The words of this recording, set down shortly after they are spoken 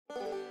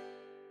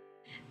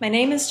My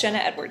name is Jenna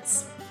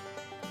Edwards.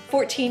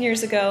 14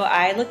 years ago,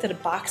 I looked at a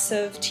box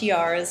of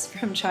tiaras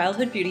from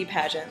childhood beauty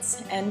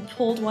pageants and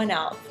pulled one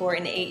out for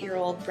an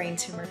 8-year-old brain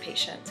tumor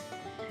patient.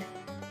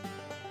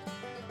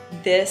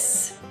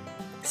 This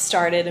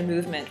started a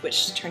movement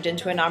which turned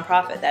into a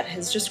nonprofit that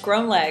has just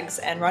grown legs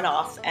and run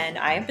off, and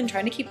I have been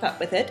trying to keep up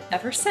with it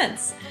ever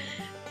since.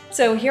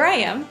 So here I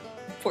am,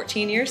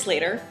 14 years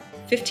later,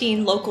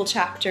 15 local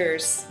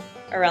chapters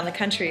around the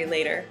country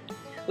later,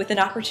 with an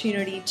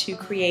opportunity to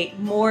create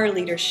more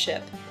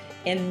leadership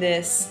in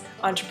this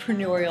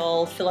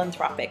entrepreneurial,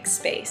 philanthropic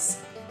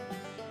space.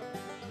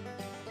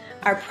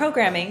 Our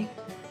programming,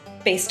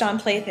 based on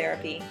play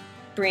therapy,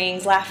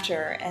 brings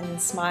laughter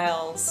and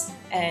smiles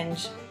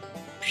and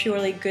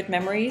purely good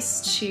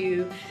memories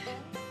to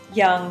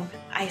young,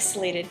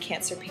 isolated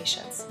cancer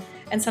patients.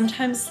 And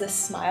sometimes this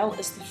smile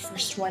is the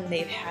first one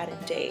they've had in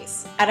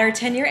days. At our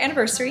 10-year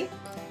anniversary,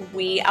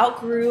 we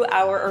outgrew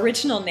our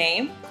original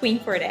name, Queen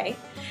for a Day,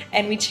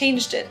 and we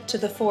changed it to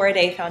the For a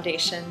Day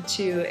Foundation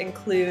to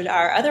include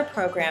our other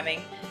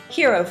programming,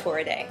 Hero for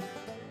a Day.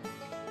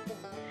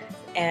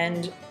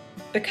 And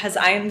because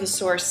I am the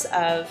source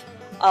of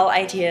all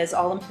ideas,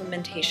 all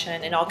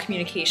implementation, and all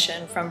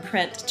communication from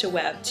print to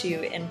web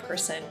to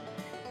in-person,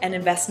 an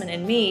investment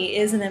in me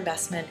is an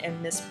investment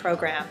in this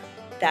program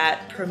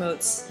that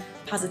promotes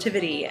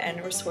positivity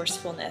and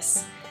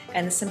resourcefulness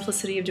and the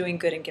simplicity of doing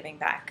good and giving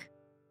back.